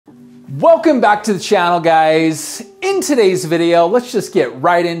Welcome back to the channel, guys. In today's video, let's just get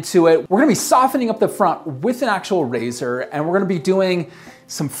right into it. We're gonna be softening up the front with an actual razor, and we're gonna be doing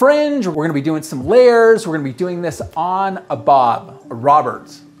some fringe, we're gonna be doing some layers, we're gonna be doing this on a bob, a Robert.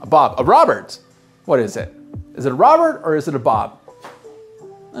 What is it? Is it a Robert or is it a bob?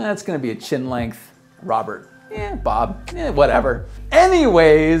 That's gonna be a chin length Robert. Bob, whatever.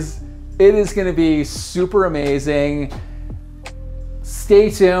 Anyways, it is gonna be super amazing. Stay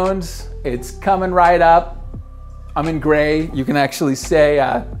tuned, it's coming right up. I'm in gray. You can actually say,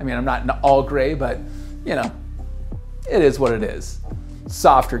 I'm not in all gray, but you know, it is what it is.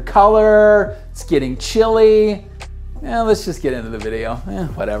 Softer color, it's getting chilly. Let's just get into the video.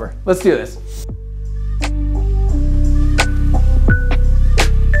 Whatever, let's do this.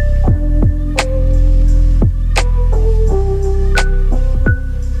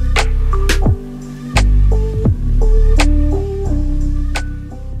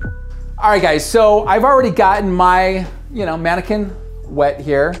 All right, guys, so I've already gotten my, mannequin wet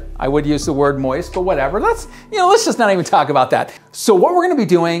here. I would use the word moist, but whatever. Let's just not even talk about that. So what we're gonna be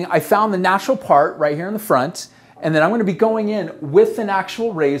doing, I found the natural part right here in the front, and then I'm gonna be going in with an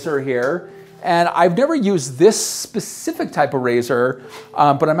actual razor here. And I've never used this specific type of razor,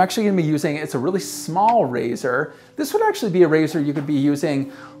 but I'm actually gonna be using, it's a really small razor. This would actually be a razor you could be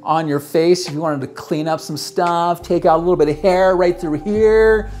using on your face if you wanted to clean up some stuff, take out a little bit of hair right through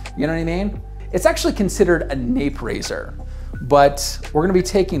here, you know what I mean? It's actually considered a nape razor, but we're gonna be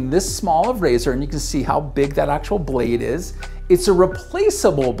taking this small of razor, and you can see how big that actual blade is. It's a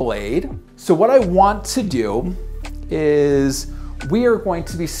replaceable blade. So what I want to do is we are going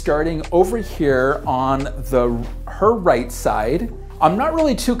to be starting over here on her right side. I'm not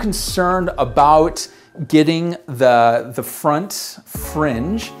really too concerned about getting the front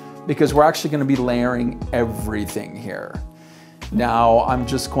fringe because we're actually gonna be layering everything here. Now I'm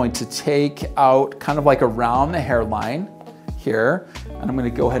just going to take out kind of like around the hairline here, and I'm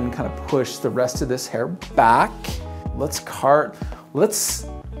gonna go ahead and kind of push the rest of this hair back. Let's start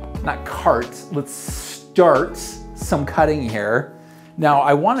some cutting here. Now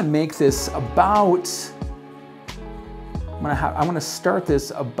I want to make this about, I'm gonna start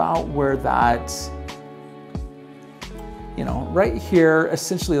this about where that, right here,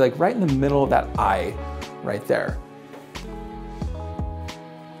 essentially like right in the middle of that eye, right there.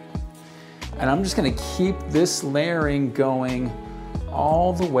 And I'm just gonna keep this layering going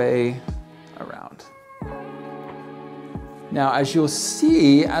all the way around. Now, as you'll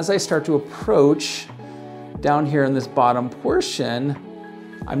see, as I start to approach down here in this bottom portion,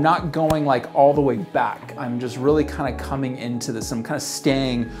 I'm not going like all the way back. I'm just really kind of coming into this. I'm kind of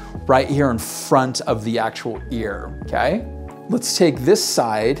staying right here in front of the actual ear, okay? Let's take this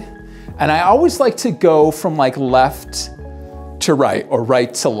side, and I always like to go from like left to right or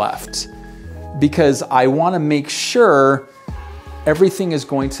right to left because I want to make sure everything is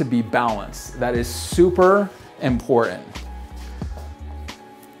going to be balanced. That is super important.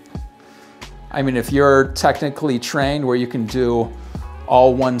 I mean, if you're technically trained where you can do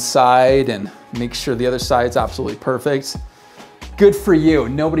all one side and make sure the other side's absolutely perfect, good for you.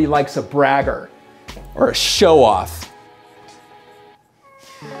 Nobody likes a bragger or a show off.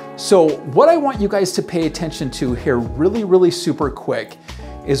 So what I want you guys to pay attention to here really, really super quick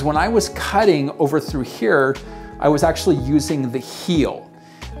is when I was cutting over through here, I was actually using the heel.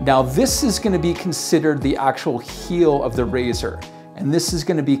 Now this is gonna be considered the actual heel of the razor, and this is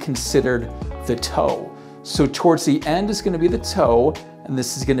gonna be considered the toe. So towards the end is gonna be the toe, and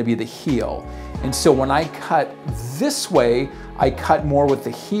this is gonna be the heel. And so when I cut this way, I cut more with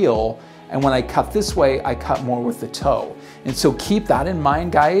the heel, and when I cut this way, I cut more with the toe. And so keep that in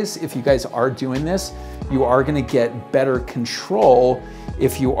mind, guys. If you guys are doing this, you are gonna get better control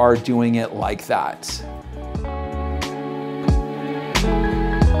if you are doing it like that.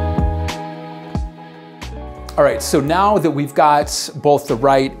 All right, so now that we've got both the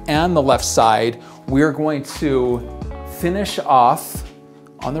right and the left side, we're going to finish off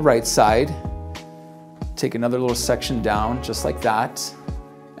on the right side. Take another little section down, just like that.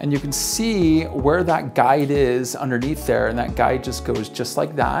 And you can see where that guide is underneath there, and that guide just goes just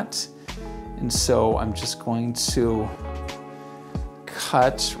like that. And so I'm just going to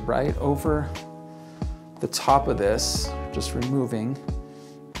cut right over the top of this, just removing.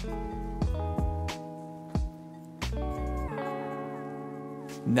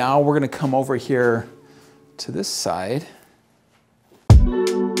 Now we're gonna come over here to this side.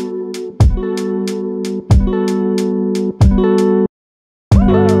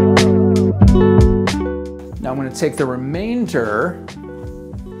 Now I'm gonna take the remainder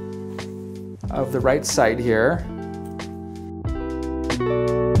of the right side here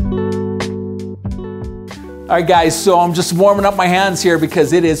All right, guys, so I'm just warming up my hands here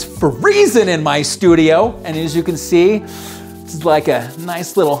because it is freezing in my studio. And as you can see, it's like a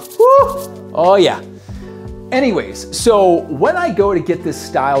nice little, whoo, oh yeah. Anyways, so when I go to get this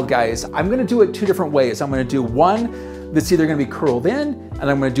styled, guys, I'm gonna do it two different ways. I'm gonna do one that's either gonna be curled in, and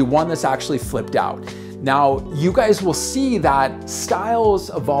I'm gonna do one that's actually flipped out. Now, you guys will see that styles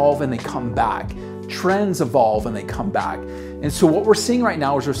evolve and they come back. Trends evolve and they come back. And so what we're seeing right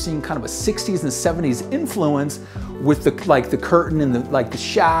now is we're seeing kind of a 60s and 70s influence with the curtain and the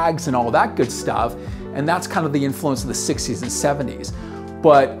shags and all that good stuff. And that's kind of the influence of the 60s and 70s.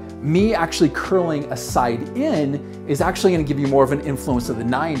 But me actually curling a side in is actually gonna give you more of an influence of the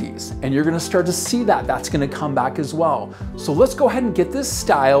 90s. And you're gonna start to see that, that's gonna come back as well. So let's go ahead and get this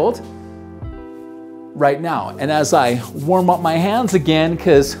styled right now. And as I warm up my hands again,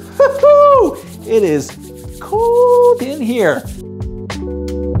 because it is cold in here.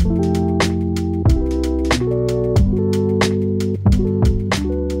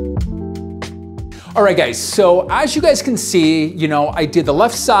 All right, guys, so as you guys can see, you know, I did the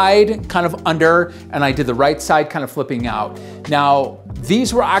left side kind of under, and I did the right side kind of flipping out. Now,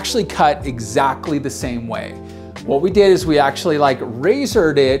 these were actually cut exactly the same way. What we did is we actually like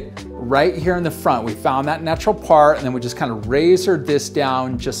razored it right here in the front. We found that natural part, and then we just kind of razored this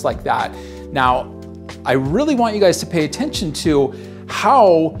down just like that. Now, I really want you guys to pay attention to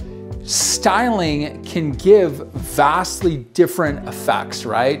how styling can give vastly different effects,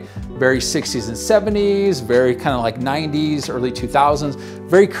 right? Very 60s and 70s, very kind of like 90s, early 2000s,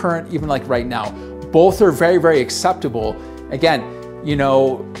 very current, even like right now. Both are very, very acceptable. Again, you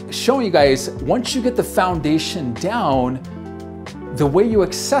know, showing you guys, once you get the foundation down, the way you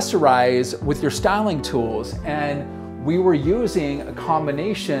accessorize with your styling tools. And we were using a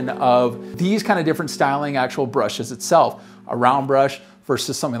combination of these kind of different styling actual brushes itself, a round brush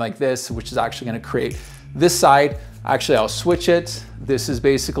versus something like this, which is actually gonna create this side. Actually, I'll switch it. This is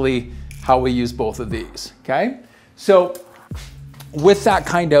basically how we use both of these, okay? So with that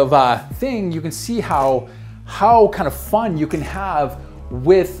kind of thing, you can see how kind of fun you can have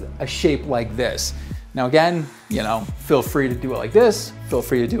with a shape like this. Now again, you know, feel free to do it like this, feel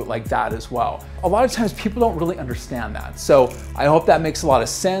free to do it like that as well. A lot of times people don't really understand that. So I hope that makes a lot of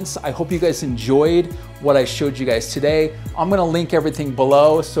sense. I hope you guys enjoyed what I showed you guys today. I'm gonna link everything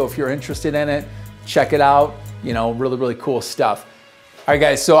below, so if you're interested in it, check it out. You know, really, really cool stuff. All right,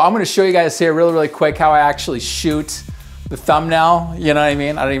 guys, so I'm gonna show you guys here really, really quick how I actually shoot the thumbnail. You know what I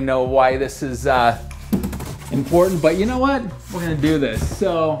mean? I don't even know why this is important, but you know what? We're gonna do this.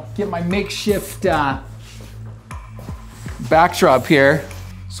 So get my makeshift backdrop here.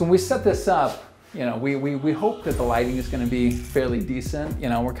 So when we set this up, you know, we hope that the lighting is gonna be fairly decent. You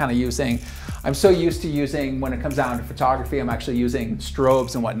know, we're kind of using, I'm so used to using, when it comes down to photography, I'm actually using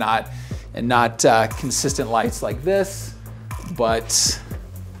strobes and whatnot, and not consistent lights like this, but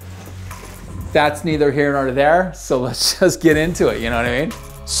that's neither here nor there. So let's just get into it, you know what I mean?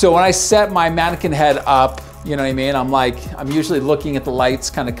 So when I set my mannequin head up, you know what I mean? I'm usually looking at the lights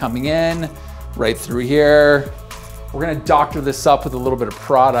kind of coming in right through here. We're gonna doctor this up with a little bit of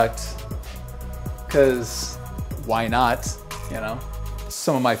product, because why not, you know?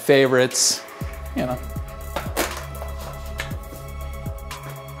 Some of my favorites, you know.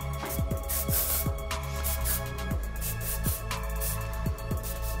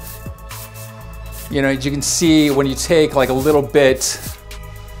 You know, as you can see, when you take like a little bit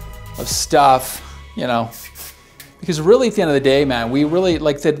of stuff, you know, because really at the end of the day, man, we really,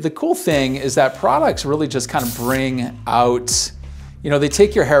 like the cool thing is that products really just kind of bring out, you know, they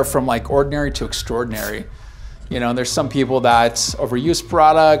take your hair from like ordinary to extraordinary. You know, there's some people that overuse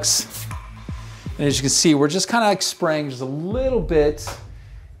products. And as you can see, we're just kind of like spraying just a little bit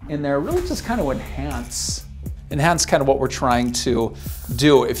in there, really just kind of enhance kind of what we're trying to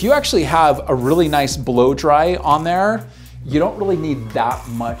do. If you actually have a really nice blow dry on there, you don't really need that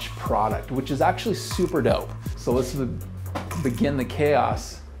much product, which is actually super dope. So let's begin the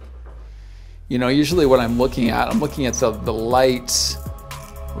chaos. You know, usually what I'm looking at the light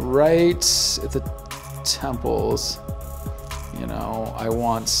right at the temples. You know, I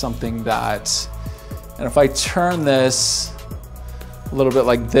want something that, and if I turn this a little bit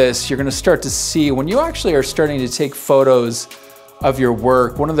like this, you're gonna start to see, when you actually are starting to take photos of your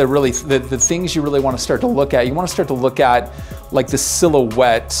work, one of the really, the things you really want to start to look at, you want to start to look at like the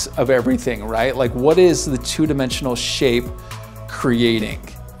silhouette of everything, right? Like what is the two-dimensional shape creating,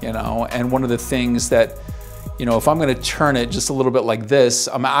 you know? And one of the things that, you know, if I'm going to turn it just a little bit like this,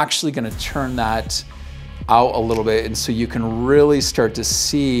 I'm actually going to turn that out a little bit. And so you can really start to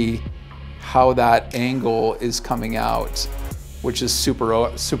see how that angle is coming out, which is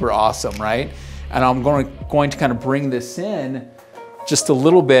super, super awesome, right? and I'm going to kind of bring this in just a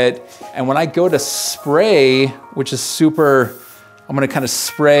little bit. And when I go to spray, which is super, I'm going to kind of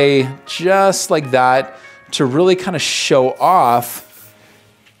spray just like that to really kind of show off.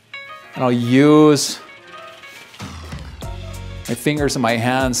 And I'll use my fingers and my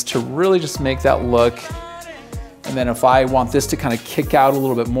hands to really just make that look. And then if I want this to kind of kick out a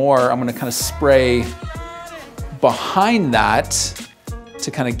little bit more, I'm going to kind of spray behind that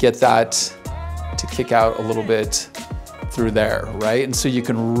to kind of get that to kick out a little bit through there, right? And so you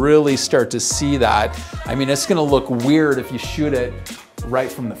can really start to see that. I mean, it's gonna look weird if you shoot it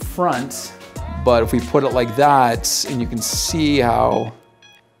right from the front, but if we put it like that, and you can see how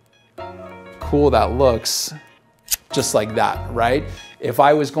cool that looks, just like that, right? If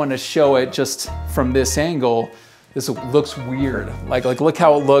I was going to show it just from this angle, this looks weird. Like look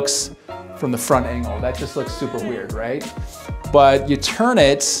how it looks from the front angle. That just looks super weird, right? But you turn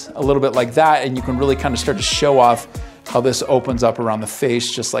it a little bit like that, and you can really kind of start to show off how this opens up around the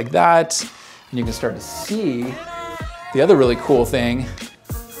face just like that. And you can start to see the other really cool thing.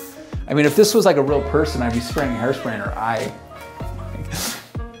 I mean, if this was like a real person, I'd be spraying hairspray in her eye.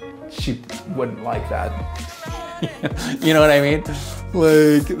 She wouldn't like that. You know what I mean?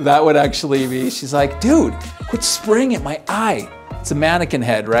 Like, that would actually be, she's like, dude, quit spraying at my eye. It's a mannequin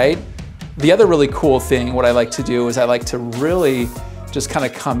head, right? The other really cool thing, what I like to do is I like to really just kind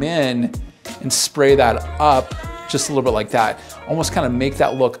of come in and spray that up just a little bit like that. Almost kind of make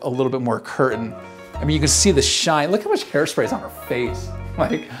that look a little bit more curtain. I mean, you can see the shine. Look how much hairspray is on her face.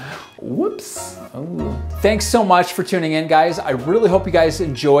 Like, whoops. Oh. Thanks so much for tuning in, guys. I really hope you guys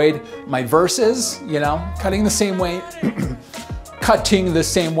enjoyed my verses, you know, cutting the same way,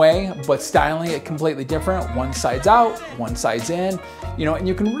 but styling it completely different. One side's out, one side's in, you know, and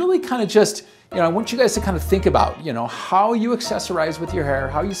you can really kind of just, you know, I want you guys to kind of think about, you know, how you accessorize with your hair,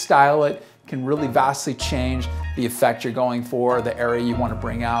 how you style it can really vastly change the effect you're going for, the area you want to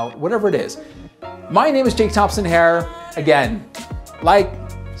bring out, whatever it is. My name is Jake Thompson Hair. Again, like,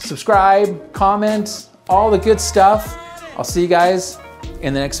 subscribe, comment, all the good stuff. I'll see you guys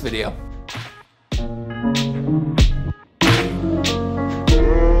in the next video.